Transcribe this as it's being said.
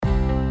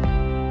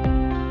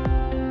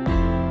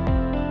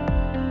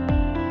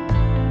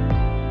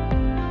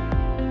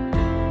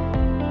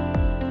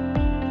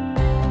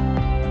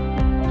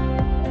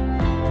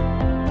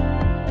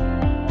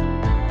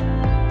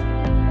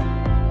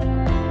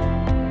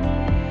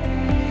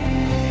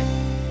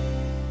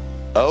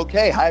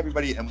Okay, hi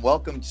everybody, and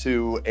welcome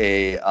to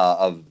a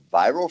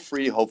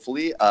viral-free,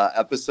 hopefully,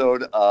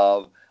 episode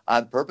of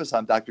On Purpose.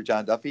 I'm Dr.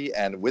 John Duffy,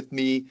 and with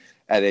me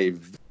at a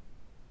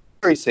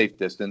very safe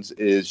distance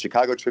is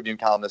Chicago Tribune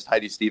columnist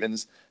Heidi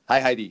Stevens.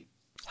 Hi, Heidi.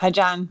 Hi,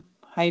 John.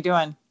 How you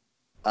doing?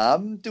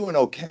 I'm doing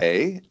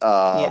okay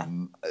Yeah.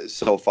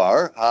 so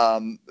far.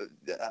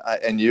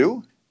 And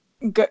you?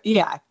 Good.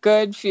 Yeah,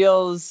 good.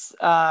 Feels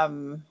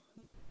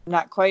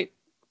not quite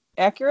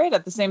accurate.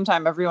 At the same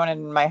time, everyone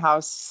in my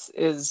house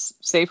is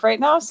safe right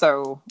now,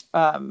 so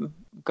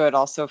good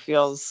also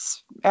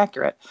feels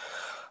accurate.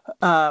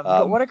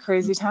 But what a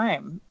crazy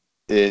time.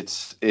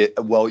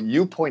 Well,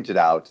 you pointed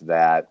out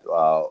that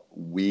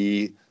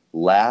we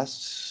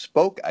last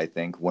spoke, I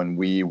think, when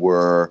we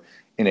were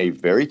in a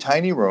very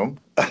tiny room,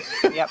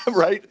 Yep.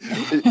 right?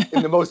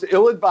 In the most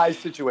ill-advised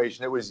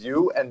situation. It was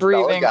you and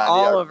Breathing Bella Gandhi,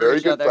 all our over very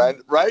each good other.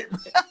 friend, right?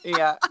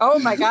 Yeah. Oh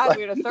my God,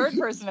 we had a third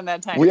person in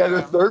that tiny We room.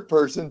 had a third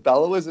person.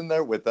 Bella was in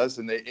there with us,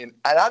 and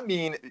I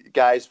mean,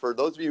 guys, for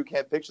those of you who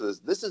can't picture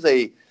this is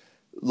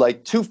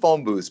like two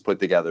phone booths put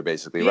together,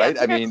 basically, right? It's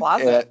like a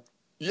closet.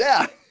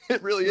 Yeah,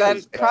 it really That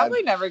is.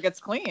 probably never gets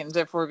cleaned,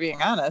 if we're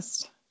being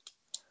honest.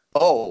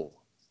 Oh,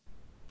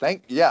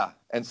 yeah.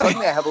 And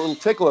suddenly I have a little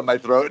tickle in my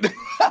throat.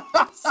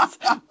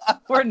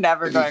 We're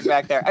never going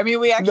back there. I mean,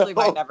 we actually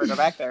might never go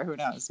back there. Who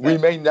knows? We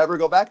may never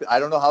go back. I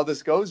don't know how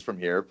this goes from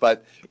here.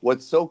 But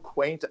what's so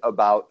quaint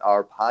about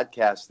our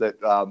podcast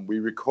that we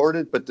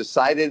recorded but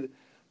decided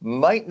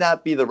might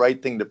not be the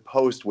right thing to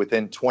post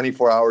within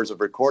 24 hours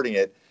of recording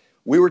it,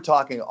 we were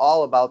talking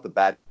all about The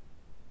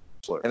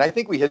Bachelor. And I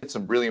think we hit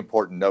some really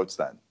important notes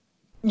then.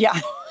 Yeah.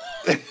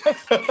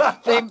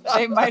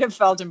 they might have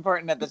felt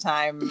important at the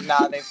time.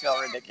 Now they feel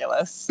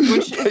ridiculous,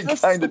 which is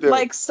just,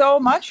 like so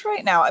much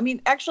right now. I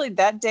mean, actually,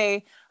 that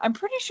day, I'm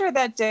pretty sure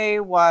that day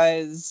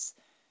was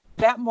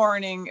that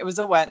morning. It was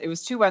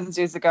 2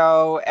 Wednesdays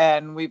ago,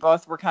 and we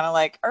both were kind of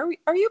like, "Are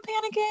you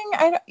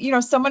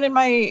panicking?" Someone in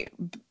my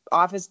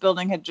office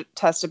building had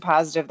tested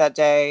positive that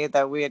day.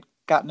 That we had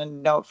gotten a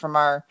note from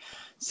our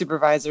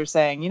supervisor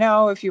saying,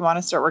 if you want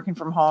to start working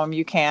from home,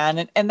 you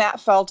can, and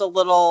that felt a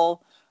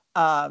little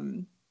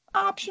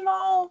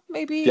optional,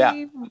 maybe,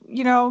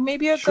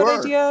 maybe a good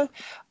idea.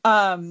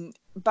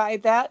 By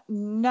that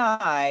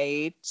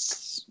night,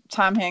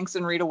 Tom Hanks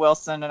and Rita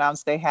Wilson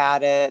announced they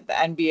had it. The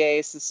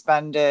NBA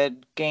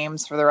suspended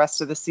games for the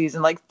rest of the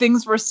season. Like,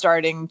 things were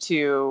starting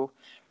to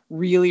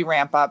really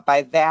ramp up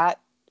by that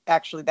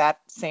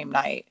same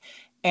night.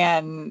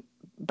 And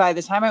by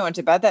the time I went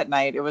to bed that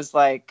night, it was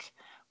like,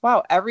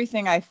 wow,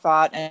 everything I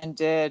thought and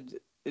did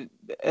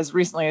as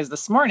recently as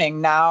this morning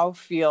now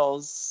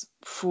feels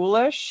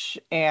foolish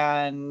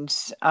and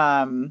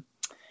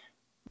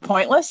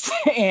pointless.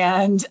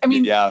 And I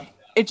mean,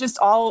 it just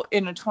all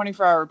in a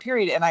 24-hour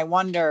period. And I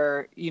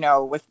wonder,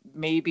 with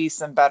maybe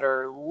some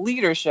better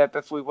leadership,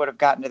 if we would have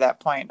gotten to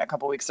that point a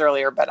couple weeks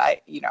earlier, but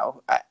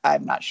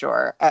I'm not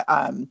sure.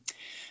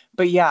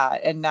 But yeah,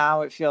 and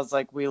now it feels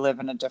like we live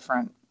in a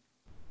different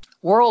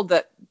world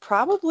that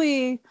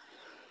probably,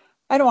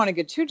 I don't want to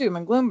get too doom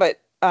and gloom,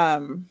 but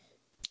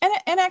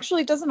and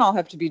actually, it doesn't all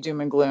have to be doom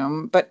and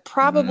gloom, but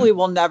probably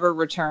will never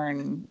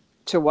return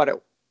to what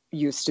it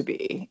used to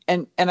be.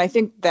 And I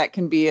think that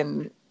can be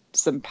in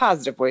some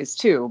positive ways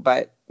too.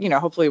 But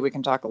hopefully, we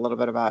can talk a little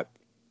bit about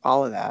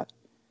all of that.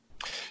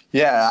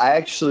 Yeah, I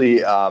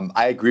actually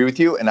I agree with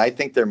you, and I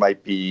think there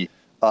might be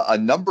a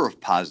number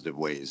of positive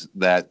ways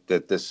that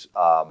this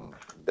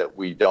that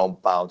we don't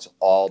bounce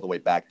all the way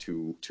back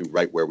to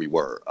right where we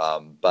were.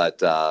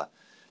 But I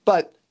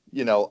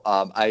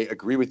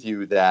agree with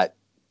you that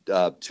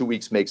 2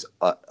 weeks makes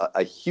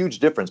a huge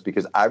difference,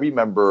 because I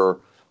remember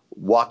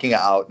walking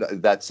out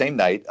that same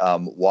night,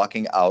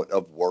 walking out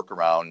of work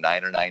around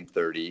 9 or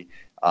 9:30,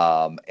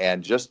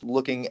 and just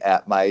looking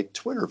at my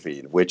Twitter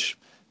feed, which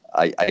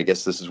I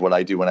guess this is what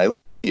I do when I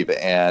leave.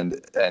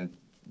 And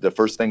the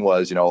first thing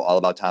was, all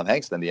about Tom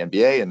Hanks, then the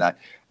NBA. And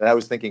I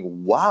was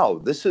thinking,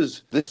 wow, this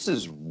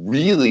is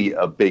really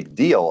a big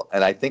deal.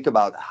 And I think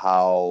about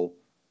how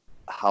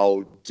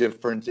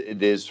different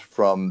it is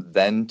from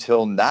then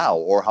till now,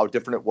 or how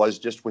different it was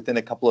just within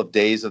a couple of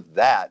days of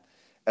that.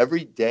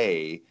 Every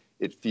day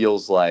it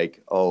feels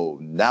like, oh,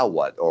 now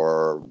what?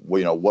 Or,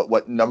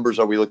 what numbers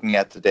are we looking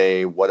at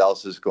today? What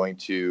else is going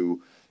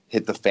to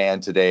hit the fan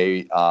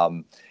today?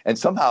 And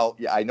somehow,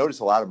 I notice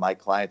a lot of my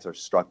clients are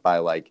struck by,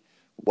 like,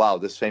 wow,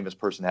 this famous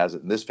person has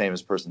it and this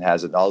famous person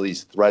has it. And all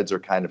these threads are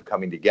kind of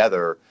coming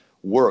together.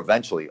 We're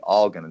eventually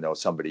all going to know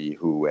somebody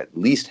who at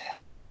least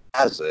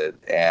has it.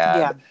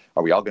 And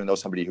are we all going to know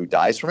somebody who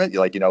dies from it?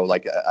 I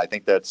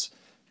think that's,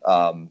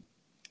 I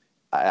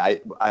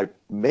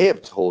may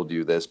have told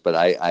you this, but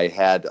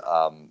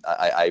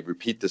I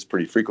repeat this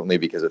pretty frequently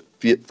because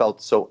it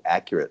felt so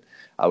accurate.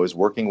 I was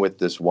working with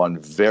this one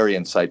very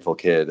insightful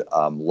kid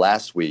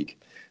last week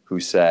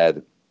who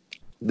said,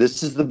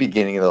 this is the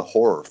beginning of the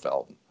horror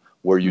film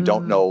where you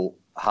don't know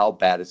how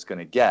bad it's going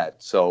to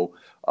get. So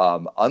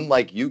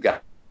unlike you guys,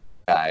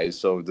 guys,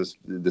 so this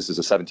is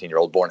a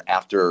 17-year-old born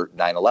after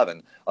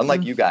 9/11,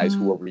 unlike you guys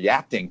who were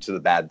reacting to the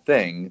bad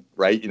thing,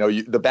 right?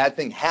 The bad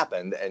thing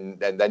happened, and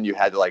then you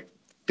had to like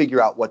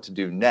figure out what to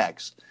do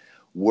next.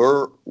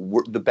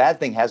 The bad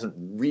thing hasn't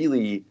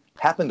really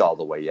happened all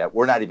the way yet.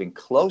 We're not even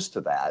close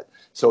to that.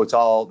 So it's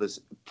all this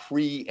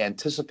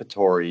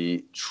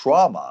pre-anticipatory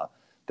trauma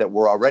that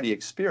we're already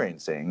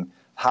experiencing.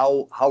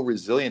 How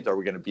resilient are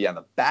we going to be on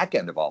the back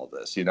end of all of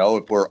this,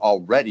 if we're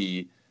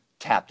already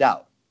tapped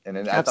out? And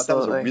then I thought that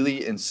was a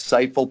really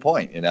insightful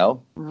point,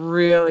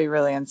 Really,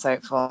 really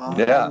insightful.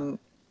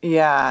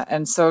 Yeah.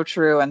 And so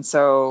true and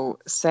so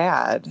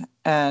sad.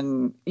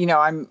 And,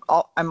 I'm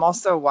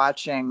also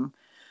watching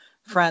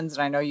friends,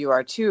 and I know you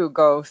are too,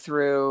 go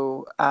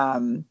through,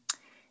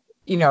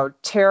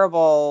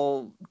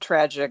 terrible,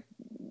 tragic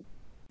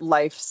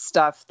life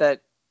stuff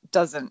that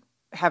doesn't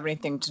have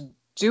anything to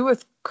do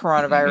with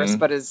coronavirus,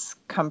 but is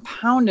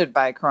compounded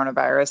by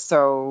coronavirus.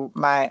 So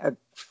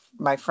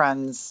my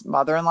friend's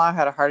mother-in-law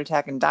had a heart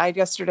attack and died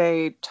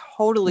yesterday,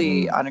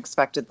 totally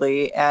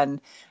unexpectedly.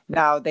 And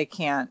now they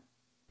can't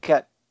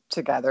get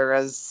together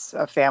as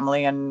a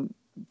family and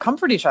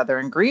comfort each other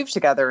and grieve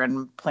together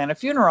and plan a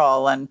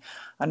funeral. And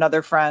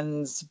another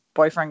friend's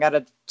boyfriend got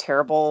a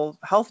terrible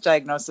health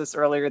diagnosis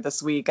earlier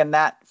this week. And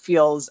that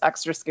feels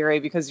extra scary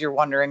because you're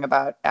wondering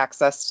about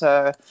access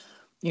to,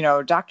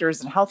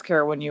 doctors and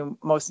healthcare when you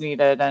most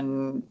need it,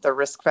 and the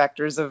risk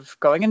factors of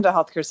going into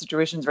healthcare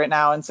situations right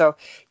now. And so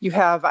you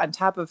have, on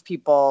top of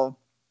people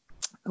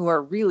who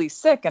are really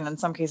sick and in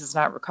some cases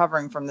not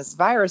recovering from this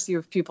virus, you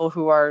have people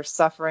who are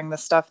suffering the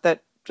stuff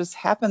that just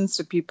happens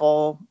to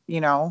people,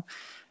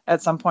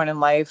 at some point in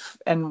life.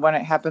 And when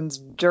it happens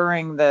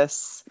during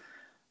this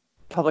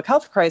public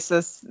health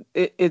crisis,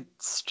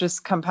 it's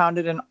just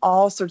compounded in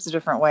all sorts of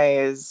different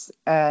ways.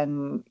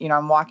 And,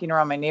 I'm walking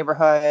around my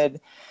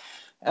neighborhood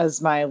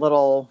as my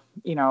little,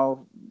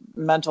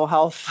 mental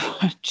health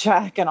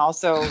check, and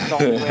also the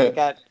only way to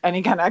get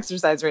any kind of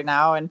exercise right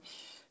now. And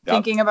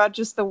thinking about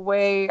just the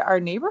way our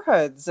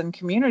neighborhoods and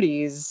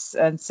communities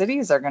and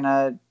cities are going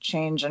to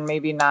change and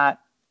maybe not,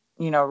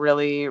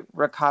 really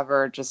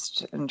recover,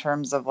 just in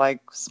terms of like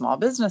small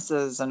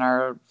businesses and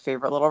our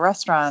favorite little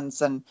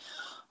restaurants, and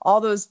all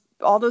those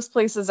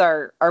places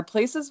are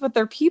places with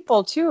their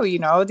people too.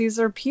 These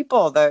are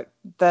people that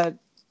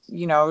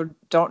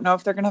don't know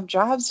if they're going to have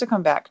jobs to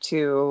come back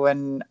to.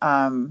 And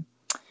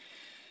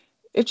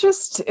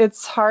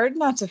it's hard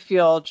not to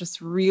feel just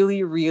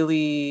really,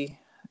 really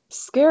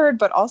scared,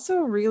 but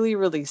also really,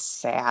 really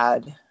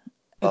sad.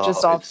 It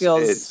just all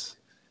feels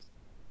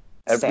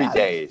every sad.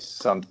 day.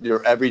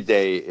 Every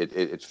day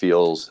it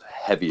feels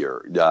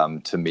heavier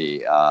to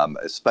me,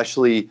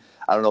 especially.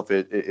 I don't know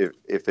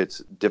if it's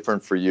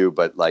different for you,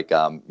 but like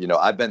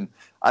I've been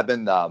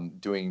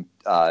doing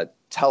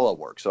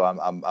telework, so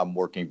I'm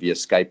working via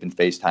Skype and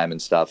FaceTime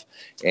and stuff,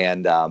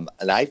 and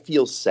I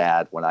feel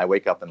sad when I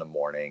wake up in the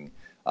morning,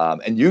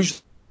 and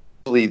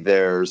usually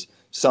there's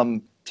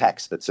some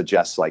text that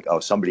suggests like, oh,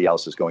 somebody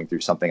else is going through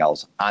something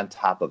else on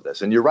top of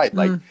this, and you're right,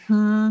 like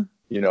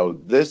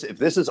if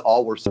this is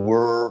all we're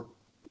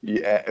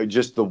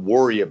just the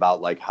worry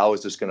about like how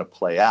is this going to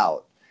play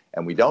out,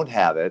 and we don't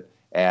have it,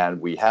 and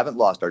we haven't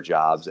lost our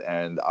jobs,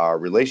 and our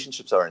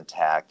relationships are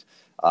intact.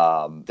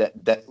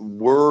 That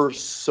we're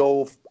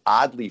so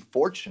oddly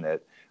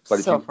fortunate, but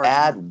if you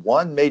add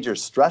one major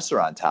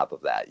stressor on top of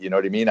that, you know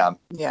what I mean?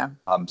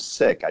 I'm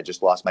sick. I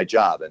just lost my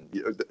job, and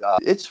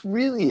it's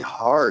really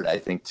hard, I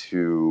think,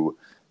 to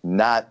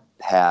not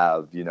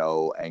have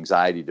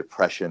anxiety,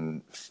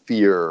 depression,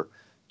 fear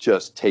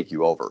just take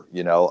you over.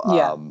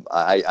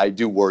 I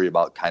do worry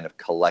about kind of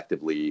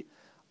collectively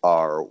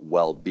our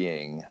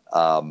well-being.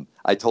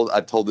 I've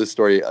told this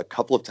story a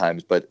couple of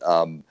times, but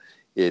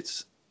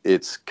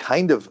it's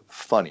kind of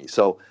funny.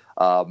 So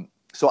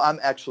I'm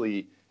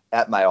actually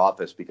at my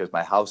office because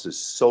my house is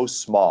so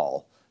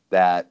small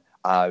that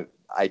I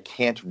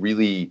can't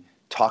really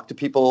talk to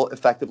people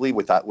effectively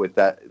with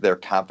their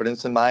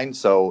confidence in mind.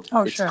 So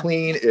it's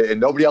clean and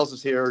nobody else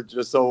is here,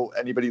 just so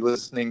anybody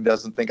listening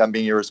doesn't think I'm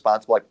being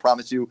irresponsible. I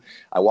promise you,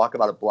 I walk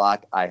about a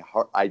block.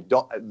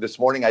 This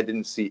morning I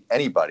didn't see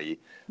anybody.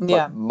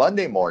 Yeah. But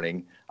Monday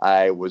morning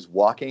I was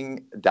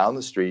walking down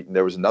the street and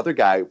there was another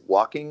guy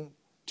walking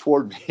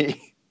toward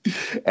me.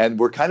 And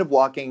we're kind of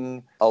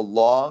walking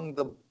along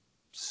the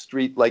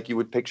street like you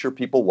would picture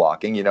people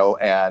walking,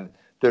 and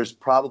there's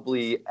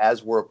probably,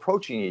 as we're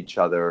approaching each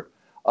other,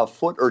 a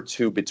foot or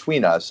two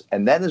between us.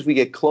 And then as we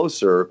get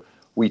closer,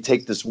 we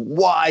take this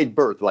wide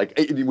berth, like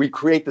we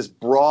create this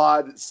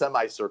broad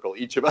semicircle,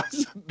 each of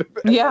us.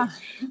 Yeah.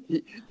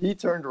 He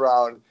turned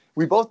around.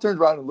 We both turned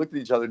around and looked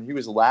at each other, and he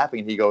was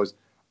laughing. And he goes,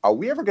 are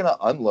we ever going to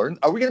unlearn?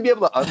 Are we going to be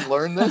able to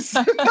unlearn this?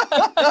 And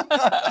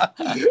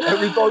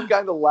we both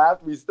kind of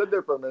laughed. We stood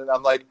there for a minute.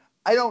 I'm like,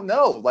 I don't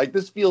know. Like,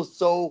 this feels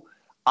so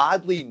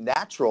oddly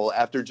natural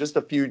after just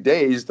a few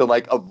days to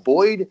like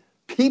avoid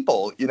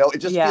people. It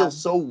just feels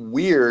so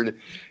weird.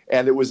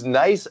 And it was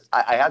nice.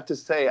 I have to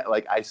say,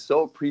 like, I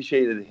so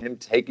appreciated him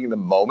taking the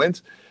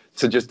moment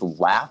to just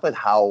laugh at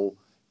how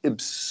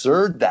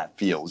absurd that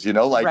feels,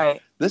 like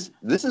right. this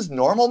is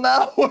normal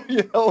now.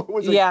 It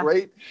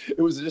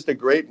was just a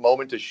great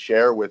moment to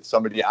share with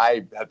somebody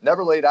I have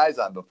never laid eyes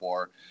on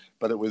before,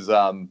 but it was,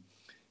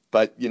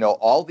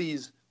 all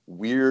these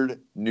weird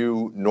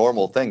new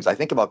normal things. I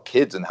think about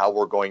kids and how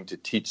we're going to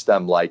teach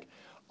them, like,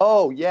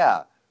 oh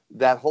yeah,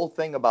 that whole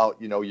thing about,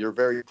 your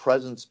very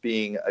presence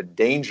being a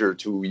danger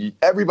to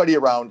everybody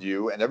around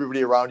you and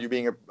everybody around you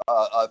being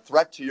a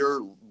threat to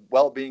your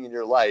well-being in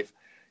your life.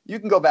 You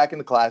can go back in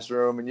the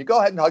classroom and you go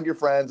ahead and hug your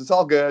friends. It's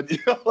all good.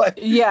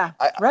 Yeah,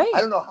 right.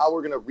 I don't know how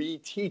we're going to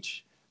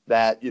reteach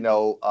that,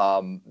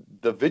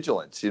 the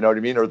vigilance, you know what I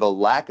mean? Or the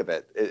lack of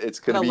it. It's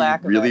going to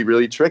be really,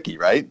 really tricky,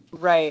 right?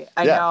 Right.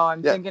 I know.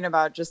 I'm thinking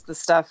about just the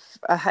stuff,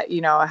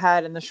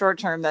 ahead in the short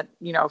term that,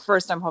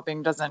 first I'm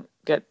hoping doesn't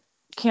get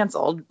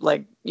canceled,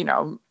 like,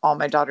 all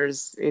my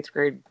daughter's 8th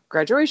grade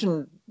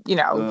graduation,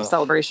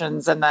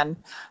 celebrations, and then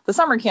the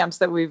summer camps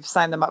that we've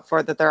signed them up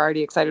for that they're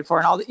already excited for,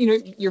 and all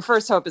your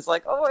first hope is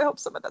like, oh, I hope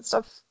some of that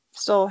stuff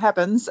still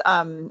happens,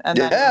 and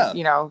then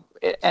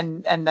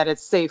and that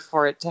it's safe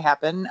for it to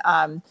happen,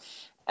 and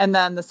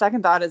then the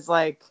second thought is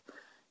like,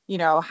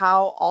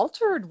 how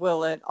altered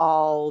will it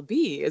all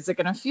be? Is it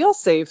going to feel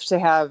safe to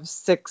have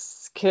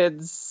 6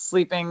 kids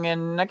sleeping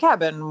in a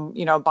cabin,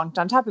 bunked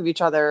on top of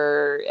each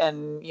other?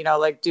 And,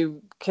 do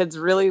kids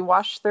really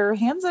wash their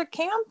hands at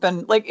camp?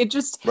 And like, it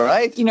just,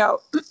 right.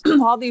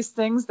 All these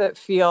things that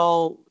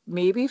feel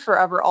maybe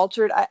forever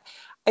altered.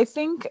 I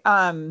think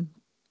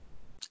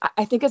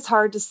it's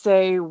hard to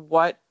say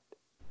what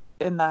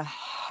in the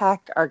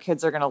heck our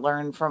kids are going to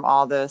learn from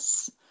all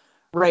this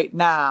right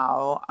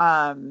now.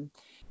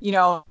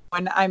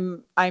 When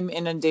I'm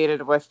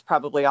inundated with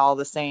probably all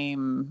the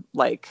same,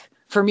 like,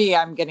 for me,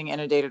 I'm getting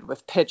inundated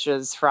with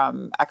pitches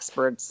from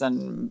experts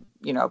and,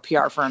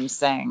 PR firms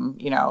saying,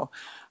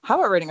 how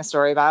about writing a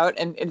story about?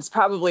 And it's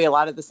probably a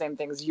lot of the same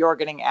things you're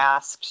getting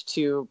asked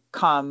to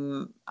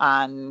come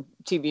on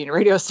TV and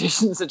radio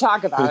stations to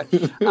talk about.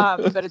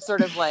 But it's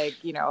sort of like,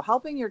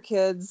 helping your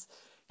kids,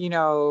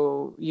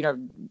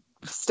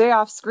 stay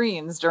off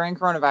screens during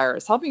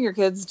coronavirus, helping your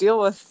kids deal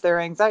with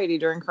their anxiety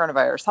during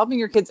coronavirus, helping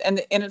your kids.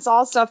 And it's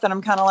all stuff that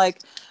I'm kind of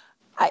like,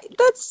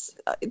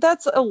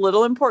 that's a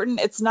little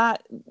important. It's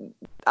not,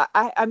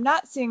 I'm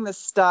not seeing the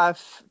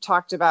stuff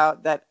talked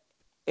about that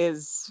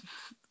is,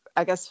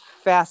 I guess,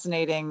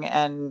 fascinating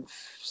and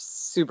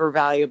super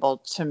valuable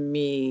to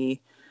me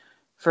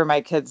for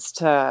my kids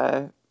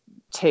to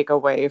take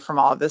away from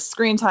all of this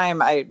screen time.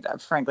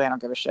 Frankly, I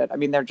don't give a shit. I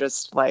mean, they're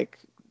just like,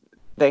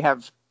 they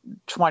have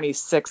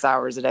 26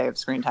 hours a day of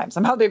screen time.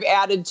 Somehow they've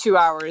added 2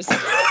 hours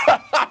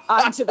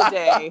onto the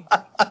day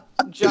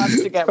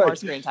just to get more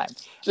screen time.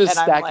 Just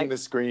and stacking the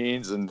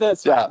screens and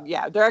that's right.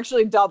 Yeah, they're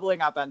actually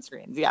doubling up on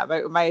screens. Yeah,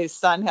 my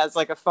son has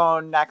like a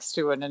phone next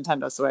to a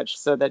Nintendo Switch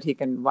so that he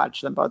can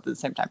watch them both at the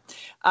same time.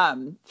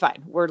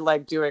 Fine, we're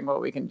like doing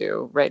what we can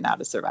do right now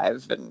to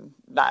survive and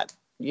not,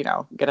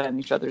 get on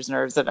each other's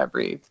nerves at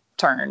every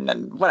turn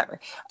and whatever.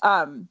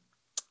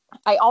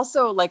 I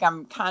also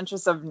I'm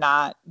conscious of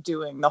not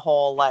doing the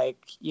whole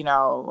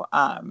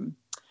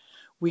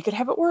we could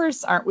have it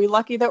worse. Aren't we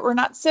lucky that we're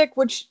not sick?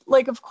 Which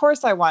of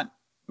course I want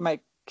my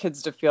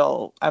kids to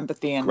feel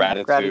empathy and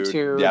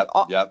gratitude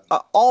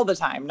all the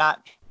time,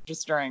 not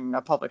just during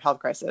a public health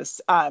crisis.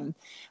 But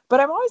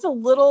I'm always a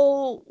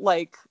little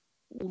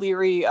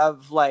leery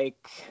of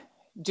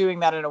doing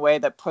that in a way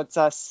that puts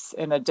us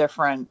on a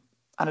different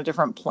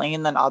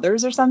plane than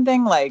others or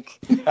something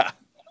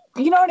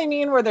you know what I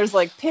mean? Where there's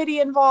pity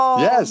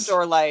involved, yes,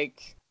 or an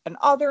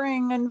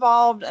othering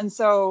involved. And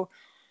so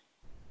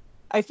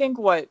I think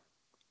what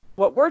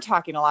we're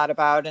talking a lot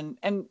about, and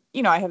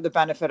I have the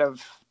benefit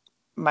of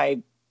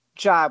my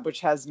job,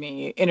 which has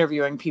me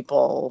interviewing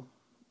people,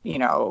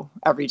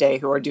 every day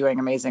who are doing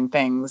amazing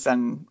things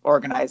and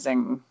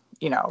organizing,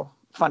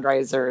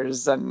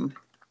 fundraisers and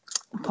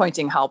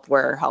pointing help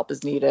where help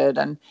is needed.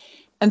 And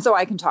so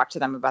I can talk to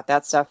them about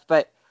that stuff.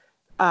 But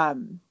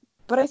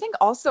I think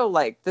also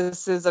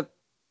this is a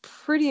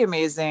pretty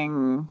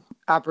amazing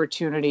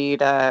opportunity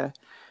to,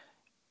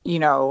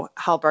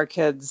 help our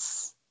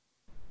kids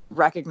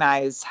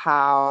recognize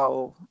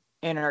how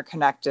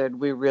interconnected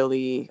we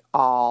really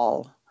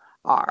all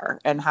are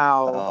and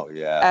how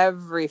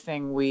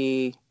everything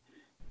we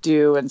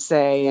do and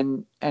say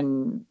and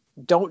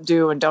don't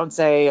do and don't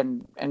say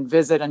and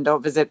visit and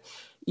don't visit,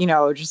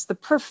 just the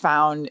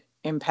profound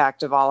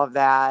impact of all of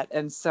that.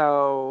 And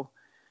so,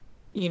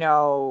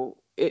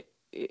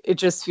 it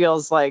just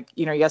feels like,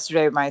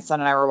 yesterday my son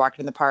and I were walking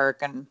in the park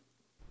and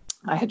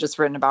I had just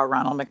written about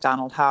Ronald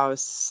McDonald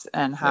House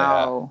and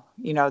how,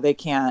 they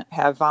can't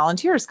have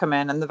volunteers come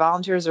in, and the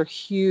volunteers are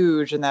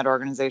huge in that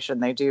organization.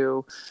 They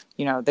do,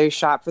 they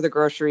shop for the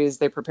groceries,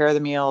 they prepare the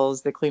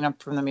meals, they clean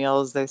up from the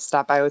meals, they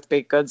stop by with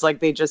baked goods.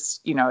 They just,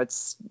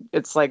 it's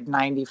like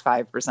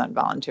 95%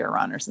 volunteer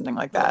run or something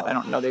like that. I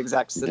don't know the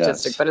exact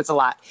statistic, but it's a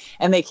lot.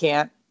 And they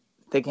can't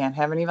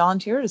have any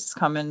volunteers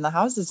come in the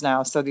houses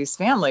now. So these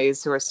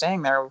families who are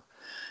staying there,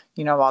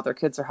 while their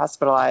kids are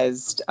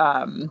hospitalized,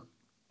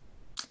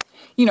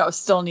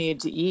 still need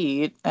to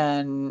eat,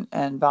 and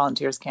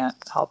volunteers can't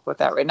help with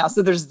that right now.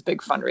 So there's this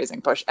big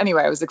fundraising push.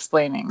 Anyway, I was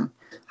explaining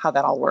how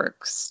that all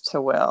works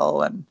to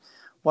Will, and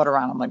what a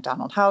Ronald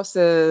McDonald House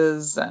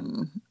is,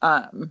 and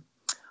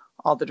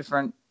all the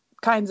different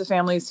kinds of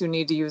families who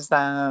need to use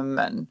them.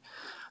 And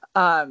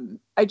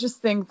I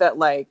just think that,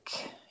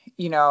 like,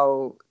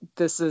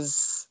 this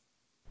is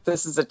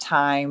a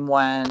time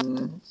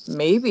when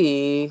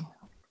maybe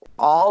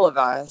all of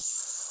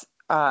us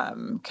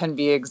can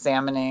be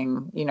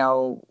examining,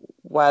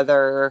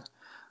 whether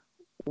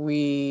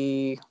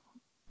we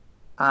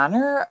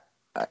honor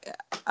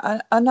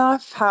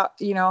enough how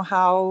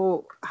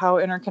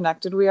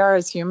interconnected we are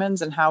as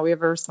humans, and how we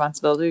have a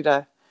responsibility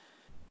to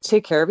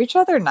take care of each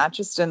other, not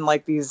just in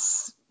like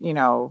these,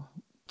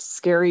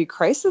 scary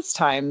crisis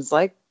times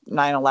like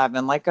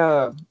 9/11, like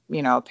a,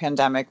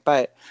 pandemic,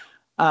 but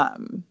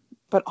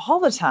all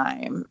the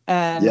time.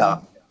 And Yeah.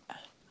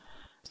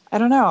 I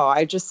don't know.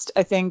 I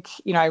think,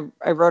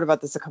 I wrote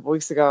about this a couple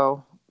weeks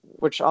ago,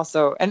 which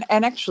also, and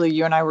actually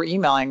you and I were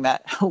emailing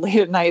that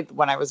late at night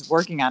when I was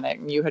working on it,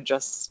 and you had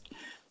just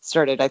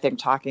started, I think,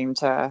 talking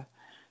to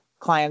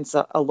clients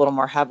a little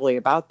more heavily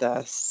about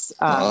this.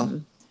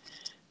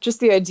 Just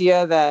the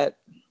idea that,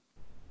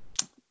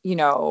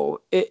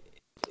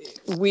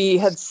 we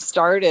had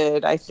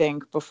started, I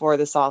think, before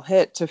this all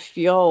hit, to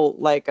feel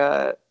like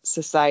a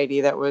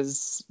society that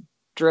was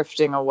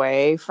drifting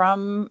away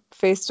from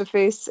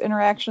face-to-face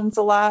interactions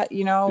a lot,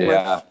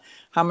 with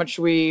how much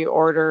we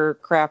order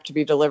crap to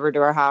be delivered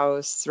to our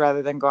house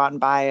rather than go out and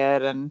buy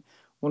it. And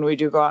when we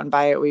do go out and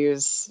buy it, we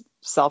use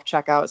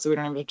self-checkout, so we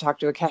don't have to talk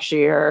to a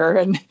cashier.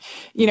 And,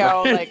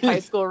 like high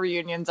school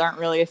reunions aren't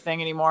really a thing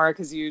anymore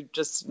because you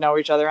just know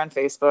each other on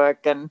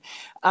Facebook. And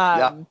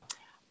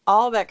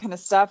all that kind of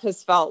stuff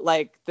has felt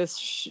like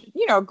this,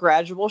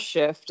 gradual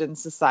shift in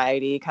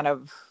society, kind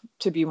of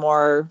to be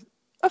more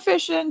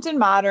efficient and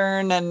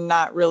modern, and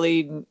not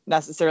really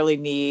necessarily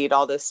need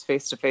all this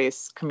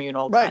face-to-face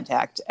communal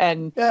contact.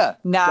 And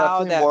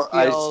now that more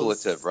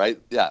feels isolative,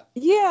 right? Yeah.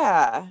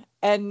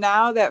 And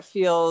now that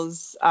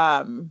feels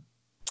all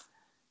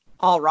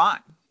wrong.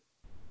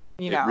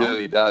 It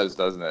really does,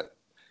 doesn't it?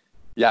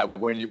 Yeah.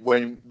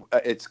 When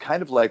it's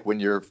kind of like when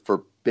you're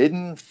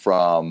forbidden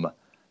from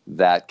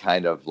that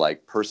kind of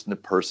like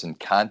person-to-person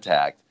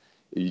contact,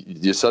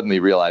 you suddenly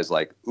realize,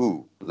 like,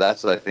 ooh,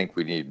 that's what I think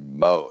we need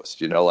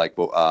most, like,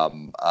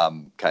 I'm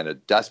kind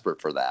of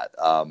desperate for that.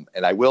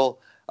 And I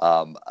will,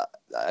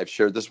 I've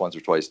shared this once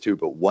or twice too,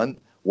 but one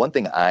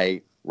thing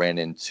I ran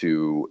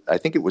into, I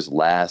think it was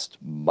last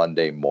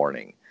Monday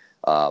morning,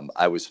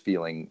 I was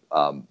feeling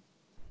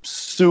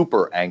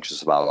super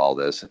anxious about all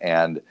this,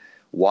 and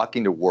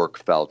walking to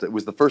work it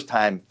was the first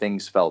time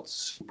things felt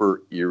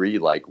super eerie,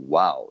 like,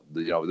 wow,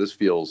 this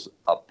feels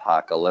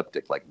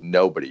apocalyptic, like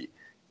nobody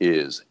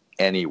is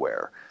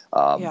anywhere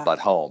but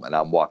home. And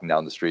I'm walking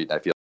down the street and I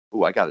feel,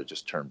 oh, I got to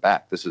just turn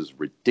back. This is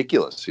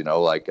ridiculous,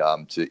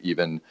 to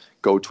even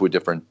go to a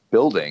different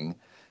building.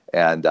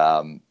 And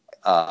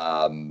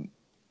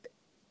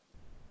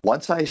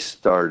once I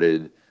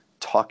started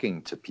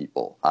talking to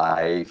people,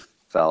 I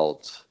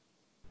felt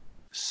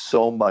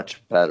so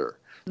much better,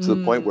 to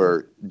the point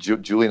where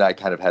Julie and I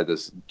kind of had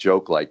this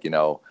joke, like,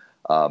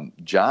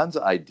 John's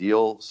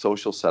ideal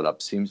social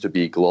setup seems to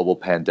be global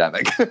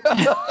pandemic.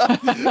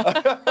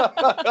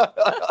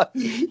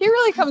 He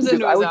really comes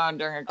into his own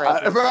during a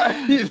crisis.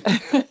 Right.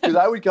 Because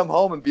I would come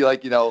home and be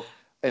like, in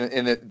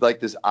like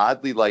this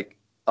oddly like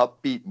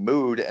upbeat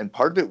mood. And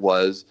part of it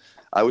was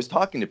I was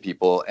talking to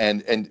people,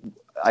 and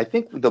I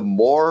think the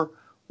more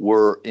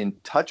we're in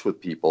touch with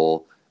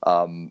people,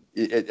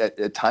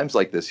 at times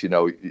like this, you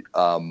hear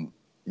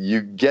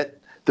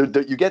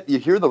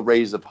the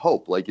rays of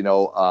hope, like, a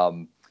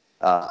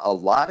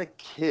lot of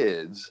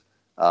kids,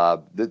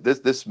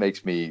 this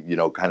makes me,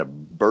 kind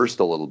of burst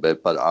a little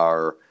bit, but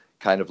are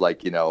kind of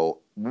like,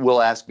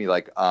 will ask me,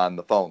 like, on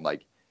the phone,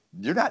 like,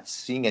 you're not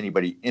seeing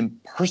anybody in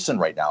person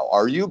right now,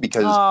 are you?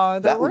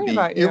 Because that would be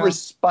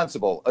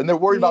irresponsible. And they're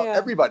worried about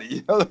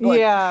everybody. Like,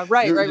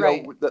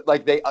 right.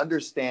 Like, they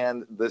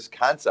understand this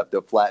concept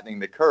of flattening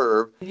the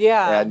curve.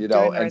 Yeah. And,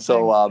 and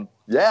so, a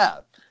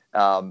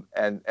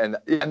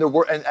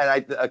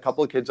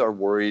couple of kids are a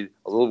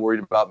little worried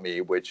about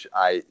me, which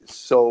I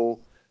so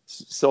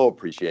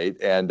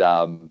appreciate. And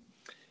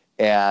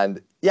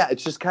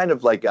it's just kind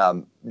of like,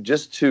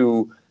 just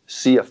to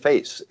see a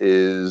face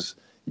is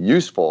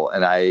useful.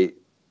 And I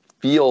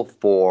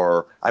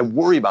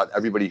worry about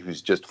everybody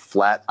who's just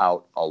flat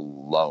out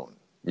alone,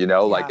 and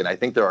I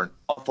think there are an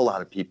awful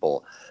lot of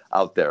people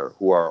out there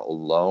who are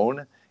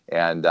alone.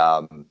 And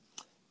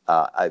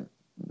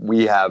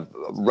we have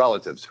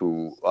relatives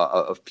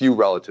a few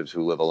relatives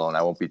who live alone.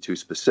 I won't be too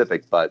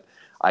specific, but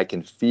I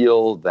can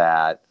feel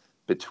that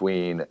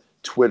between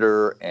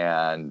Twitter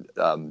and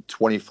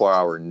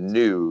 24-hour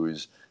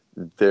news,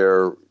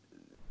 they're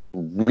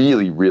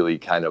really, really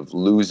kind of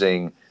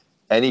losing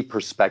any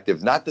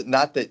perspective. Not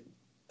that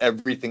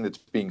everything that's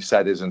being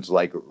said isn't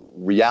like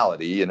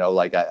reality,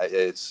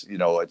 it's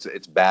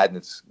bad and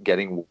it's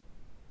getting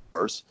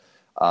worse.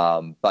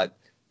 But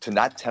to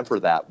not temper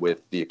that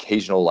with the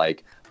occasional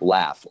like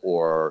laugh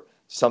or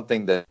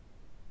something that's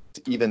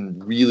even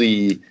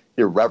really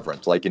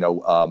irreverent. Like,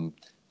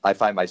 I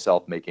find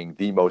myself making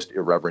the most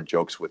irreverent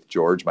jokes with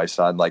George, my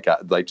son.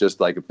 Just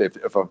like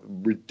if a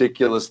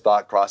ridiculous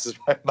thought crosses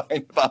my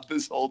mind about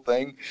this whole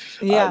thing,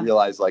 I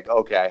realize like,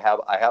 okay, I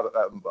have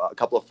a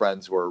couple of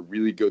friends who are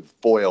really good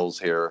foils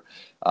here.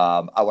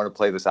 I want to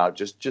play this out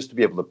just to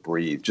be able to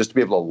breathe, just to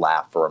be able to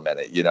laugh for a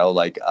minute,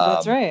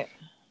 That's right.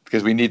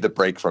 Because we need the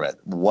break from it.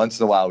 Once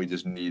in a while, we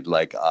just need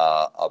like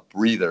a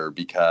breather,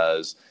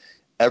 because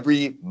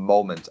every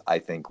moment I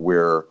think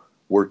we're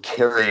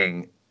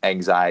carrying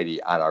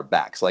anxiety on our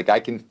backs. Like I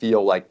can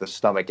feel like the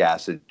stomach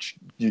acid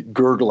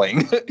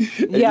gurgling.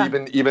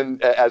 And even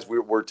as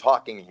we're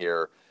talking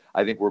here,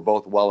 I think we're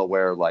both well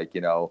aware, like,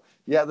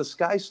 the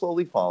sky's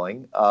slowly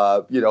falling,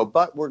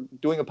 but we're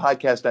doing a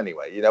podcast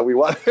anyway. We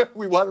want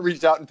we want to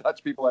reach out and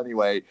touch people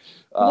anyway.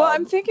 Well,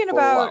 I'm thinking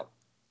about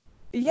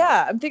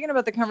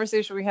the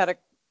conversation we had a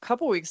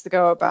couple weeks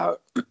ago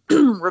about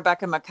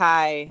Rebecca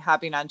Mackay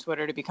hopping on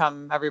Twitter to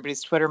become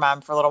everybody's Twitter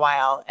mom for a little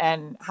while,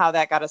 and how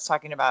that got us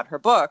talking about her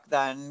book,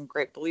 then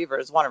Great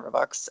Believers, one of her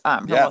books,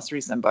 her most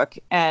recent book,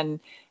 and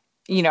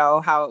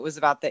how it was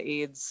about the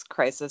AIDS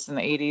crisis in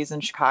the 80s in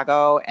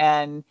Chicago,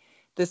 and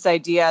this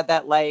idea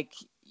that like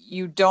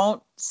you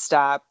don't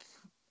stop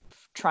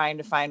trying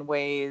to find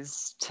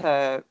ways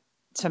to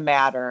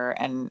matter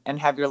and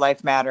have your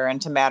life matter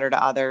and to matter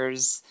to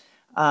others,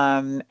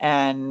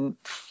 and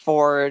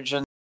forge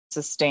and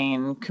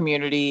sustain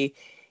community,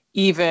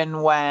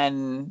 even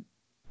when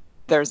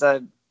there's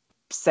a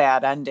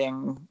sad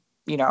ending,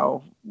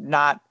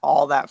 not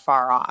all that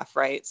far off.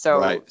 Right.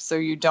 So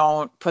you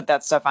don't put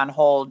that stuff on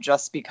hold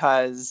just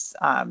because,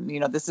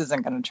 this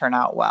isn't going to turn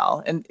out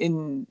well. And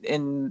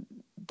in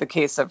the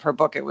case of her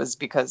book, it was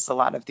because a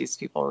lot of these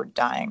people were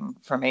dying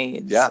from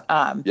AIDS.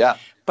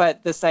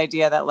 But this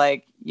idea that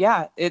like,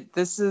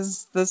 this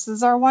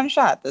is our one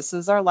shot. This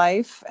is our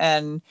life.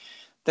 And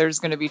there's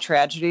going to be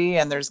tragedy,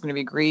 and there's going to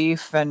be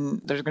grief,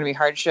 and there's going to be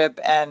hardship.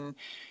 And,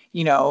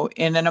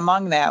 in and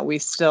among that, we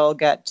still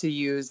get to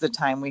use the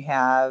time we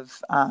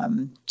have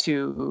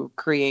to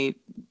create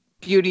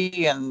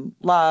beauty and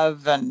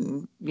love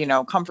and,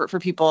 comfort for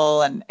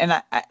people. And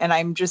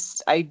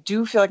I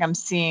do feel like I'm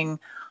seeing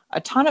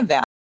a ton of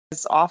that.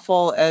 As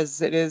awful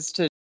as it is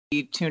to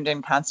be tuned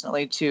in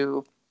constantly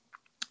to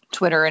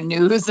Twitter and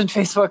news and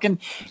Facebook, and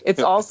it's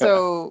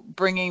also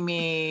bringing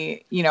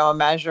me, a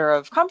measure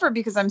of comfort,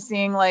 because I'm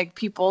seeing like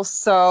people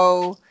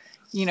sew,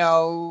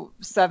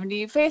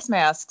 70 face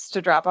masks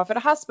to drop off at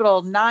a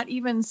hospital, not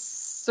even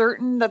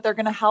certain that they're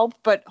going to help,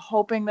 but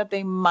hoping that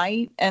they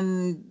might,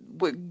 and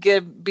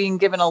being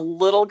given a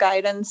little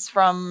guidance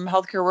from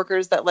healthcare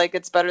workers that like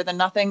it's better than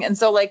nothing. And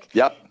so like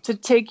to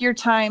take your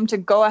time to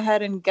go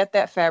ahead and get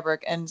that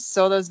fabric and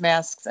sew those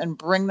masks and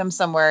bring them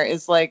somewhere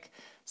is like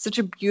such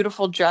a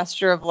beautiful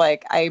gesture of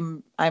like,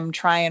 I'm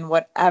trying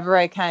whatever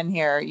I can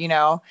here,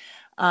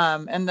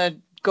 and the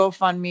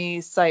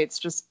GoFundMe sites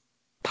just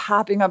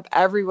popping up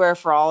everywhere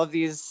for all of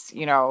these,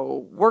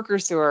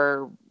 workers who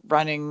are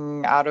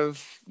running out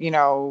of,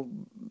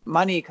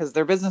 money because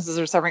their businesses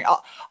are suffering.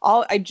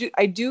 I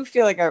do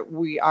feel like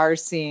we are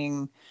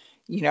seeing,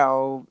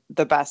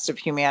 the best of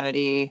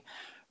humanity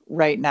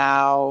right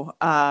now.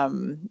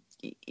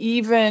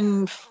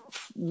 Even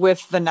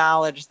with the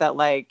knowledge that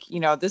like,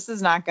 this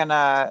is not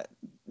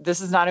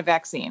a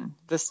vaccine.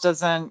 This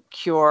doesn't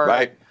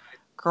cure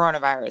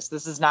coronavirus.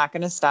 This is not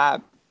going to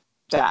stop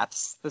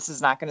deaths. This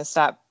is not going to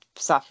stop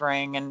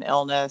suffering and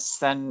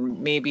illness, and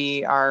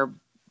maybe our,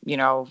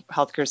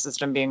 healthcare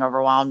system being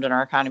overwhelmed and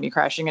our economy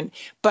crashing.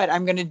 But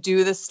I'm going to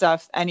do this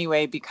stuff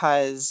anyway,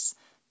 because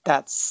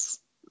that's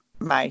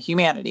my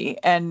humanity.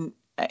 And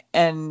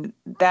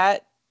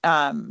that,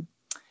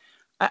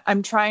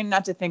 I'm trying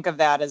not to think of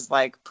that as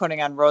like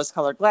putting on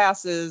rose-colored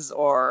glasses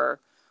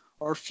or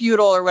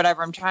futile or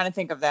whatever. I'm trying to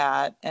think of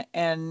that.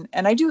 And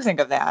I do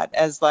think of that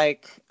as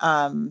like,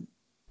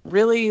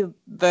 really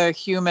the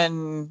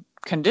human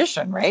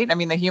condition, right? I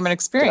mean, the human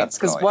experience,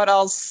 because what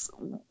else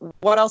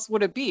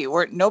would it be?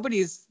 Where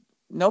nobody's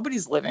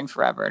living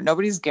forever.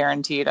 Nobody's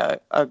guaranteed a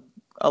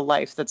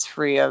life that's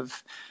free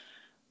of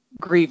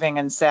grieving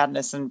and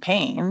sadness and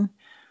pain.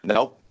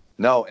 No.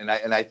 And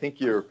I think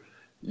you're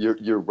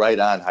right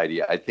on,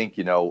 Heidi. I think,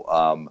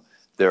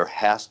 there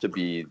has to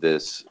be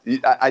this,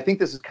 I think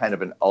this is kind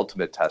of an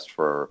ultimate test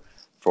for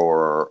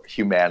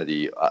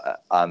humanity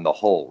on the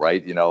whole,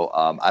 right?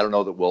 I don't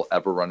know that we'll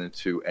ever run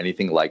into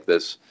anything like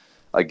this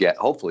again,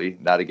 hopefully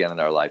not again in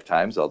our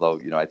lifetimes.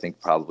 Although, I think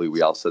probably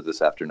we all said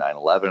this after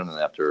 9/11 and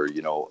after,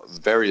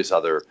 various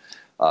other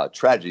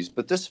tragedies,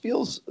 but this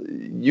feels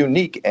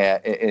unique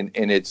in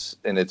its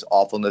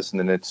awfulness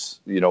and in its,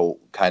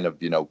 kind of,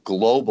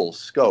 global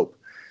scope.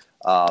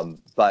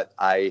 But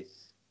I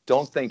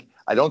don't think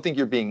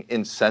you're being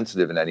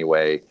insensitive in any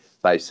way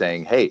by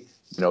saying, hey,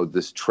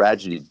 this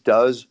tragedy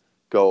does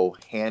go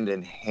hand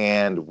in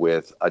hand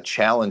with a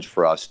challenge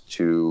for us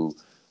to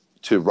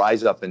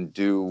rise up and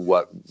do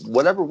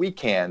whatever we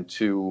can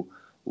to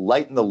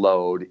lighten the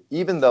load,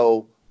 even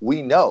though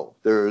we know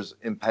there's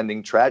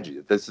impending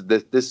tragedy.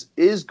 This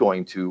is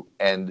going to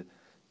end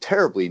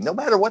terribly, no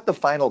matter what the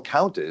final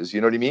count is.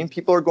 You know what I mean?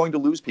 People are going to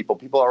lose people.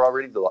 People are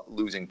already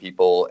losing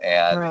people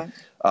and Right.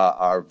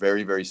 are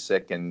very, very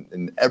sick,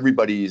 and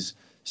everybody's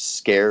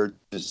scared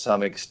to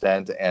some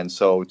extent. And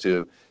so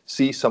to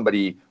see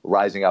somebody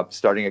rising up,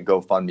 starting a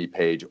GoFundMe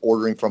page,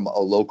 ordering from a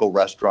local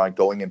restaurant,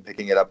 going and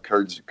picking it up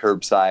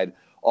curbside,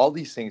 all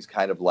these things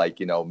kind of like,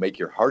 make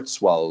your heart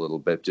swell a little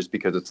bit, just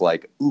because it's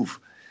like, oof,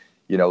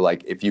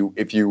 like if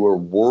you were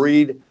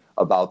worried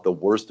about the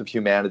worst of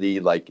humanity,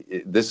 like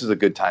this is a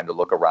good time to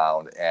look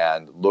around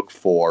and look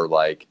for,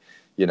 like,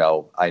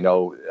 I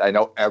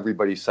know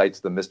everybody cites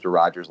the Mr.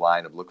 Rogers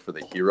line of look for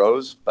the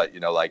heroes, but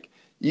like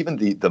even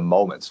the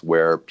moments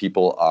where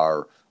people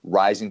are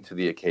rising to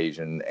the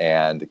occasion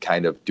and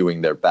kind of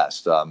doing their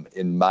best.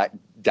 In my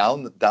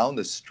down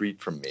the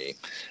street from me,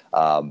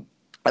 I don't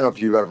know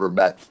if you've ever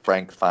met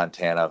Frank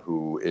Fontana,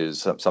 who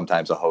is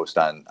sometimes a host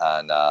on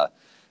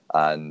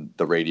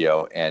the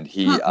radio, and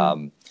he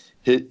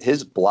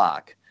his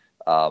block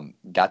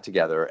got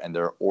together and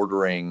they're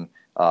ordering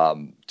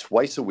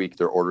twice a week.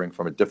 They're ordering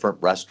from a different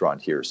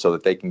restaurant here so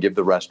that they can give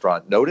the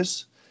restaurant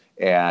notice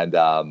and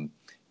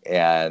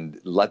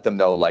let them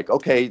know, like,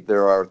 okay,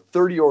 there are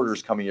 30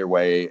 orders coming your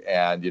way,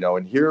 and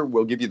and here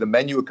we'll give you the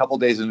menu a couple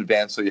days in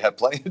advance so you have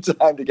plenty of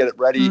time to get it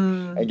ready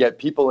and get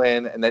people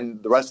in, and then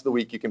the rest of the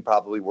week you can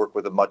probably work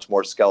with a much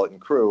more skeleton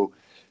crew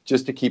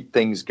just to keep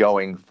things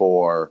going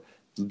for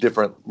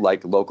different,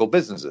 like, local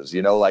businesses.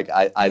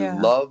 I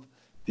love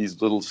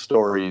these little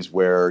stories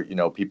where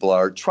people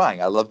are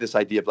trying. I love this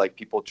idea of, like,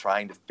 people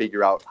trying to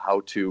figure out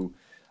how to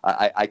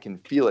I can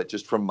feel it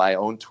just from my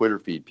own Twitter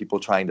feed, people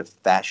trying to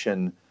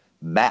fashion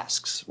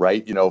masks,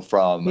 right?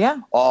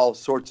 From all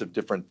sorts of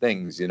different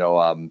things.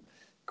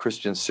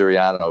 Christian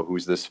Siriano,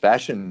 who's this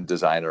fashion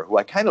designer who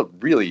I kind of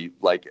really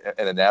like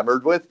and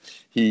enamored with.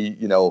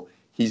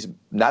 He's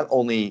not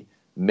only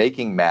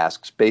making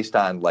masks based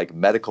on, like,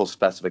 medical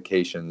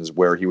specifications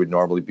where he would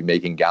normally be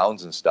making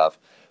gowns and stuff,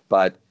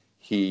 but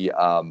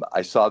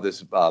I saw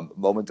this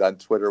moment on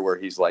Twitter where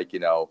he's like,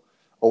 oh,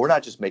 we're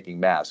not just making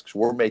masks,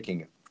 we're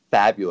making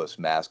fabulous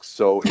masks.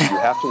 So if you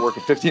have to work a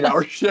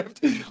 15-hour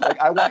shift, like,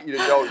 I want you to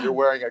know you're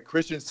wearing a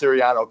Christian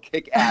Siriano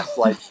kick-ass,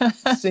 like,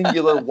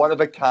 singular, one of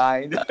a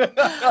kind.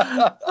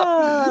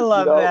 I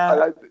love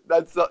that.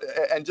 That's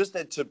and just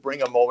to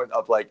bring a moment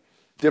of, like,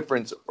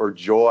 difference or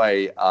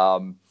joy.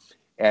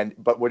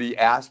 But what he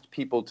asked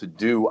people to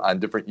do on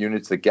different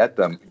units that get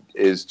them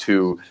is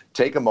to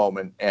take a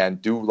moment and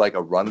do, like,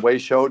 a runway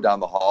show down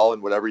the hall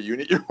in whatever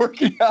unit you're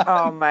working on.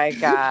 Oh my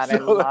God, I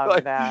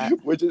love that.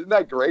 Which, isn't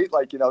that great?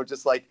 Like,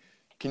 just like,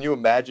 can you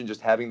imagine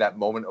just having that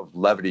moment of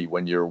levity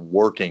when you're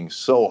working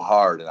so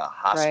hard in a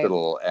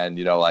hospital? Right.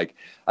 And, like,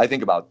 I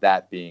think about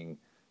that being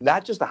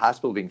not just the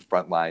hospital being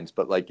front lines,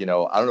 but, like, I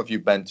don't know if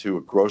you've been to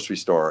a grocery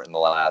store in the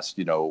last,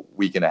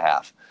 week and a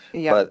half,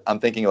 but I'm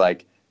thinking,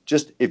 like,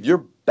 just if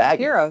you're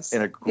bagging heroes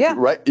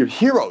right, you're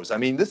heroes. I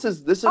mean, this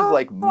is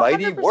like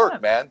mighty 100%.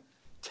 Work, man.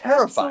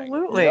 Terrifying.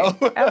 Absolutely.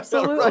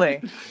 Absolutely.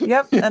 Right.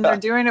 Yep. And they're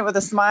doing it with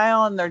a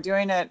smile, and they're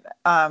doing it,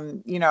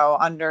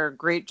 under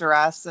great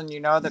duress, and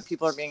that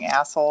people are being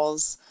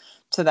assholes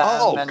to them.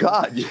 Oh,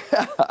 God.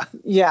 Yeah.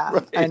 Yeah.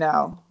 Right. I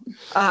know.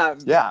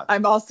 Yeah.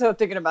 I'm also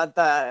thinking about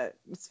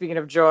speaking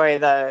of joy,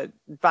 the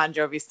Bon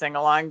Jovi sing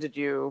along. Did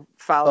you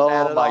follow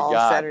that at all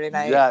Saturday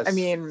night? Yes. I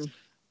mean,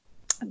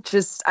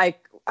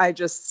 I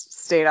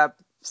just stayed up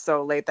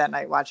so late that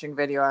night watching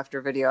video after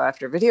video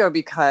after video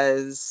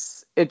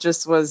because it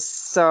just was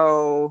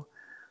so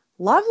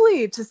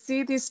lovely to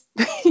see these,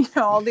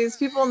 all these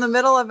people in the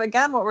middle of,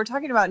 again, what we're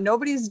talking about.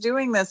 Nobody's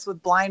doing this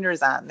with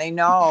blinders on. They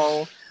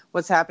know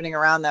what's happening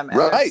around them. And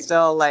they're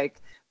still like,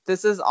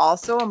 this is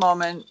also a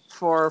moment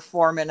for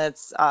 4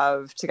 minutes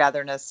of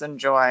togetherness and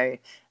joy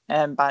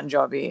and Bon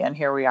Jovi. And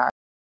here we are.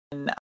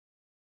 And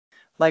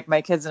like,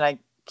 my kids and I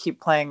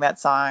keep playing that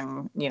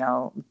song.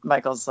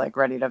 Michael's like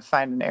ready to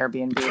find an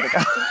Airbnb to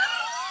go.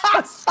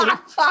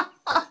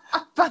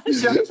 Bon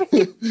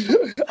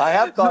Jovi. I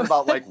have thought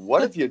about, like,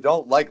 what if you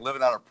don't like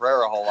living on a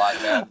prayer a whole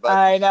lot, man? But...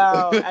 I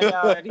know,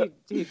 and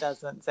he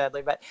doesn't,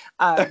 sadly, but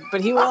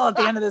he will at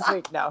the end of this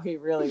week. No, he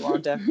really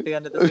won't at the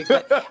end of this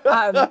week.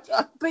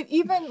 But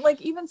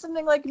even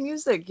something like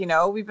music,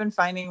 we've been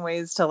finding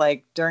ways to,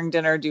 like, during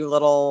dinner do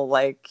little,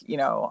 like,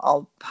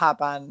 I'll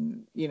hop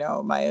on,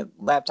 my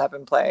laptop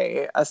and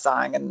play a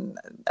song, and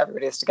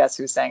everybody has to guess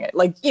who sang it.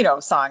 Like,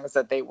 songs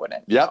that they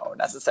wouldn't know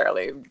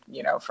necessarily,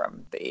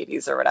 from the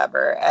 80s or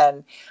whatever.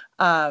 And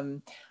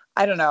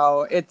I don't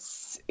know,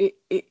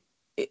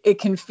 it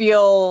can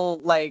feel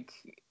like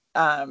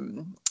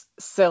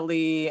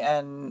silly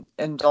and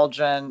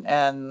indulgent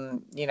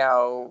and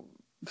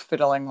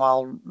fiddling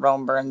while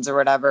Rome burns or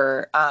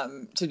whatever,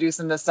 to do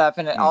some of this stuff.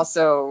 And it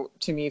also,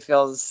 to me,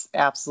 feels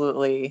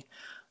absolutely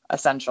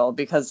essential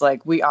because,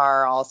 like, we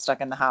are all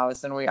stuck in the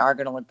house and we are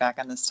going to look back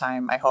on this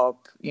time, I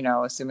hope,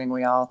 assuming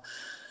we all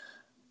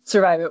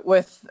survive it,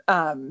 with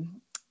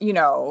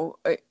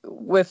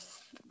with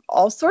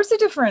all sorts of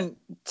different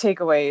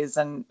takeaways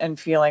and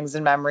feelings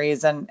and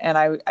memories. And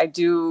I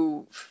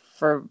do,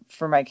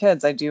 for my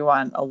kids, I do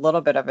want a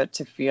little bit of it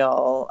to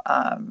feel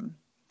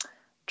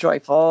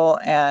joyful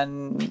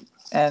and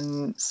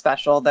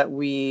special, that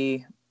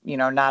we,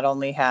 not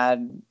only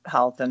had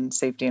health and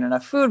safety and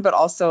enough food, but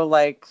also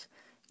like,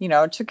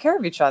 took care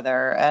of each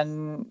other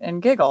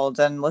and giggled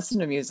and listened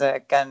to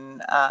music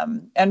and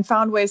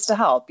found ways to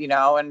help,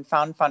 and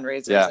found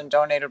fundraisers and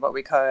donated what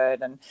we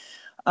could and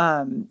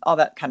all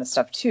that kind of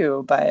stuff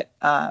too. But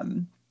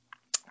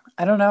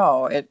I don't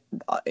know.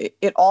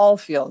 It all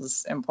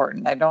feels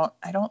important. I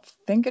don't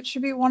think it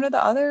should be one or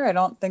the other. I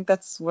don't think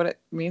that's what it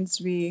means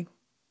to be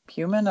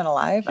human and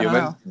alive.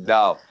 Human?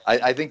 No,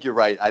 I think you're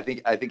right. I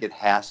think it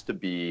has to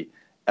be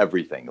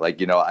everything.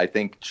 Like, I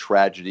think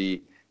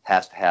tragedy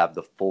has to have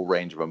the full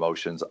range of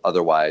emotions.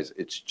 Otherwise,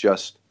 it's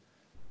just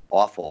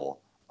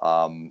awful.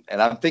 And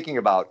I'm thinking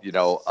about,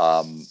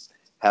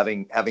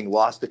 having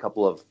lost a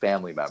couple of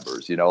family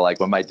members, like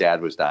when my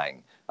dad was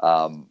dying.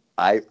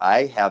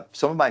 I have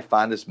some of my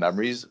fondest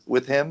memories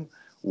with him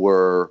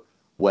were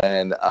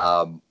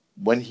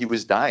when he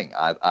was dying,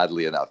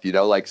 oddly enough,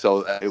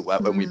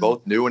 when we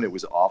both knew and it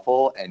was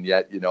awful. And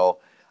yet,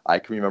 I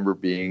can remember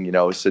being,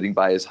 sitting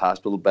by his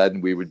hospital bed,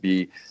 and we would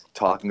be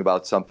talking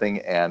about something,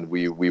 and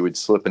we would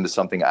slip into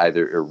something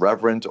either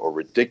irreverent or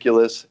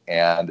ridiculous.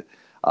 And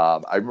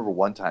I remember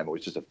one time, it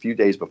was just a few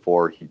days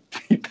before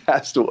he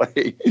passed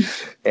away,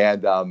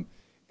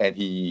 and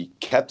he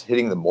kept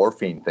hitting the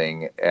morphine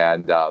thing.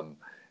 And I'm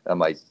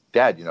like,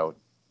 Dad,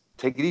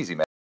 take it easy,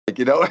 man.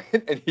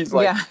 And he's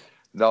like,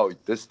 no,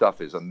 this stuff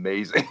is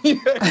amazing. He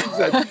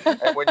said,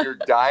 and when you're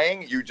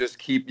dying, you just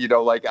keep, if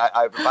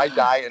I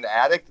die an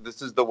addict,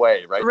 this is the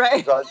way, right?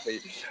 Right.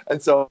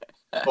 And so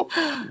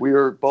we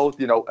were both,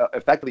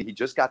 effectively, he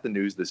just got the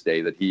news this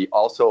day that he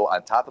also,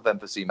 on top of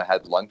emphysema,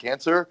 had lung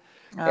cancer.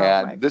 Oh,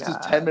 and this is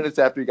 10 minutes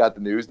after he got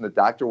the news, and the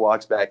doctor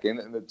walks back in,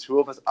 and the two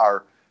of us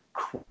are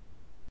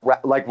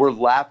we're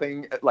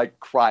laughing, like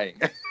crying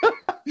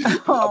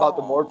about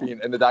the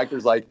morphine. And the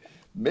doctor's like,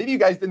 maybe you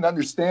guys didn't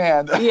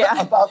understand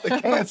about the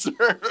cancer.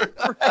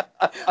 Right.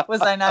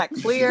 Was I not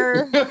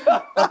clear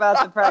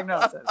about the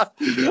prognosis?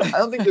 I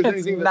don't think there's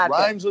anything that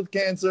rhymes with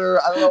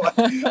cancer. I don't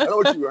know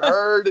what you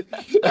heard.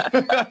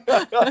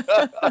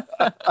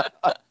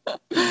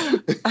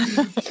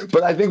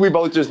 But I think we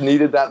both just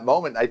needed that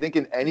moment. I think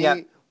in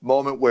any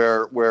moment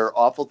where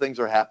awful things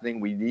are happening,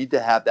 we need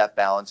to have that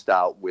balanced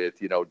out with,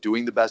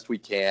 doing the best we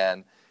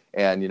can.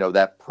 And,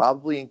 that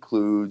probably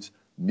includes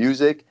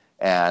music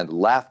and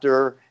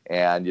laughter.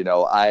 And,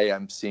 I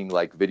am seeing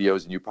like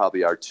videos, and you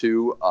probably are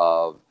too,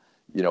 of,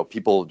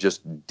 people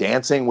just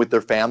dancing with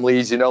their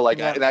families, and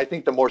I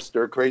think the more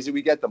stir crazy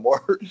we get, the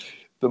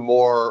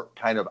more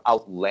kind of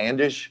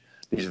outlandish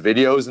these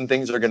videos and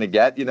things are going to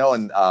get, and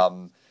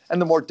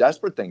the more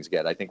desperate things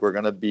get. I think we're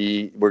going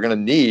to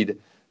need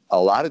a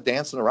lot of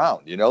dancing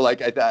around,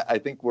 I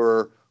think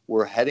we're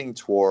heading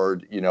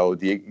toward,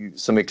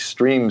 some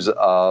extremes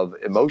of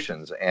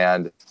emotions.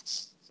 And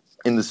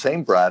in the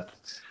same breath,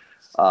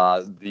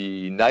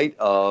 the night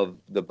of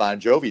the Bon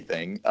Jovi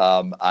thing,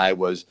 I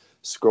was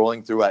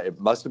scrolling through, it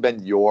must have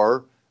been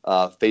your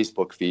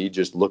Facebook feed,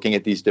 just looking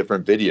at these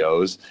different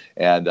videos.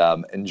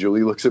 And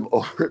Julie looks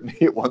over at me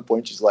at one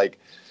point. She's like,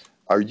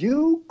 "Are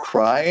you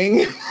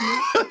crying?"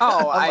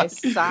 Oh, I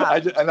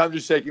stopped. And I'm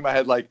just shaking my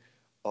head like,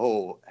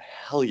 oh,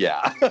 hell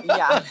yeah.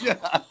 Yeah.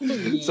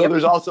 Yeah. So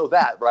there's also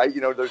that, right?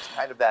 There's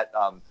kind of that,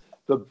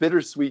 the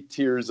bittersweet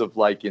tears of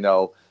like,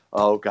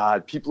 oh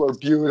God, people are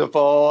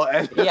beautiful.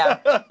 And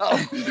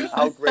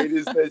how great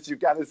is this? You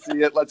got to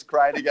see it. Let's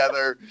cry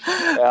together.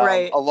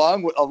 Right.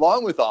 Along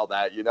with all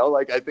that,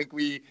 I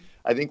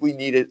think we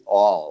need it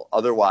all.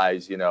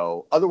 Otherwise,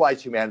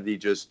 humanity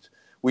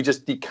we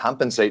just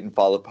decompensate and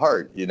fall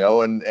apart,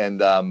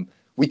 and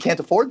we can't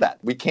afford that.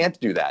 We can't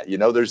do that.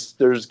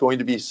 There's going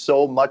to be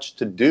so much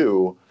to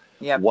do.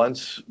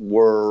 Once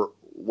we're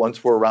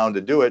around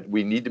to do it,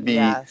 we need to be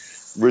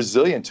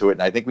resilient to it.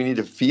 And I think we need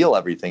to feel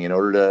everything in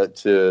order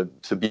to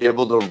be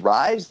able to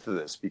rise to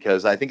this,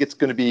 because I think it's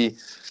going to be,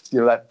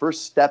 that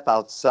first step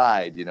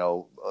outside,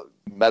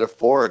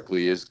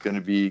 metaphorically is going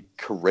to be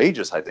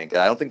courageous, I think.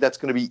 And I don't think that's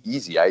going to be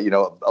easy. A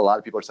lot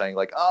of people are saying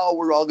like, oh,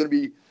 we're all going to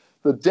be,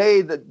 the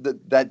day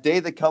that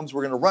day that comes,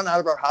 we're going to run out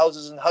of our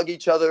houses and hug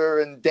each other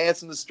and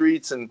dance in the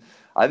streets. And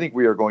I think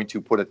we are going to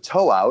put a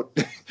toe out,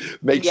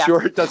 make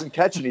sure it doesn't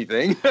catch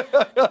anything.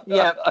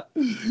 Yeah,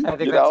 I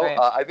think that's right.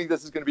 I think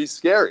this is going to be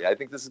scary. I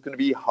think this is going to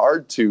be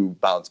hard to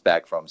bounce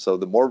back from. So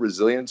the more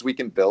resilience we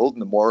can build,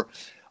 and the more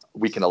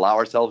we can allow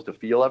ourselves to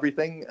feel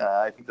everything,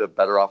 I think the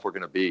better off we're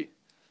going to be.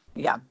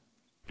 Yeah.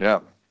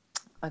 Yeah.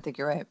 I think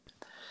you're right.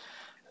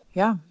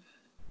 Yeah.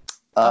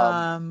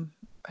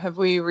 Have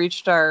we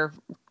reached our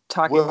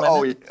talking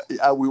limit?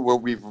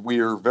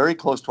 We're very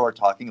close to our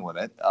talking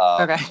limit.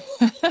 Okay.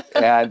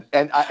 and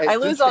I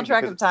lose all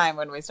track of time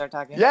when we start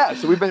talking. Yeah,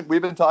 so we've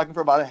been talking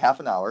for about a half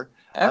an hour.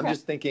 Okay. I'm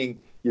just thinking,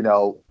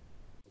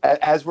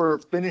 as we're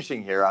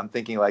finishing here, I'm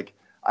thinking like,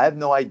 I have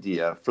no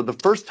idea. For the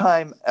first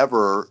time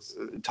ever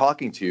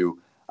talking to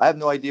you, I have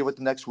no idea what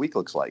the next week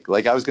looks like.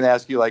 Like I was going to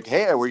ask you like,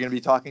 hey, are we going to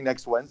be talking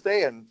next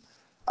Wednesday? And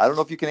I don't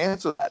know if you can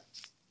answer that.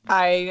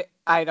 I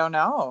don't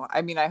know.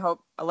 I mean, I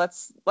hope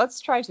let's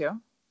try to.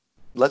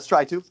 Let's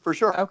try to, for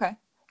sure. Okay.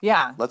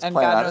 Yeah. Let's and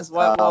plan God on knows it.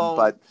 what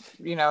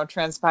will,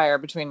 transpire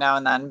between now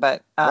and then.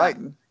 But right.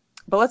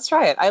 But let's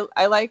try it.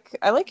 I like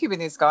keeping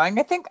these going.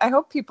 I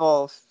hope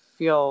people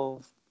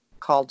feel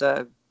called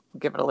to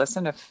give it a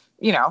listen if,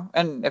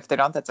 and if they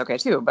don't, that's okay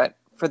too. But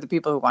for the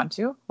people who want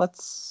to,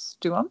 let's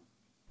do them.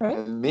 Right.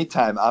 In the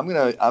meantime,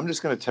 I'm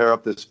just gonna tear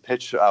up this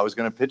pitch. I was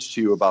gonna pitch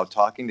to you about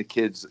talking to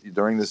kids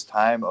during this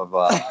time of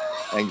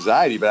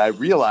anxiety, but I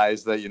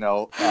realized that you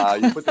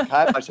put the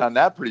kibosh on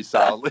that pretty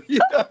solidly.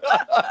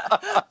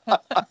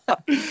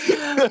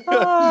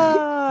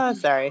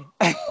 Sorry.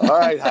 All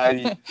right,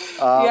 Heidi.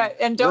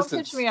 And don't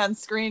pitch me on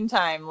screen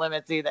time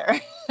limits either.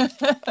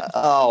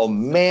 Oh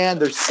man,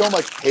 there's so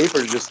much paper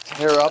to just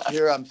tear up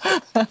here.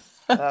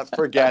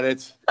 Forget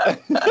it.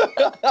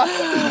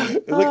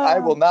 Look, I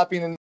will not be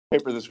in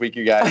paper this week,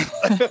 you guys.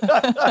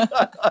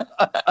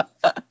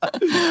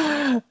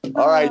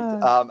 All right,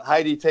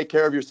 Heidi, take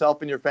care of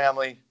yourself and your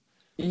family.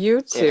 You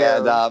too.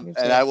 And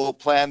I will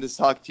plan to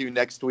talk to you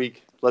next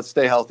week. Let's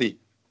stay healthy.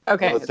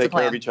 Okay. Let's take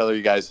care of each other,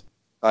 you guys.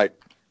 All right.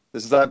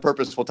 This is On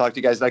Purpose. We'll talk to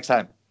you guys next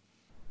time.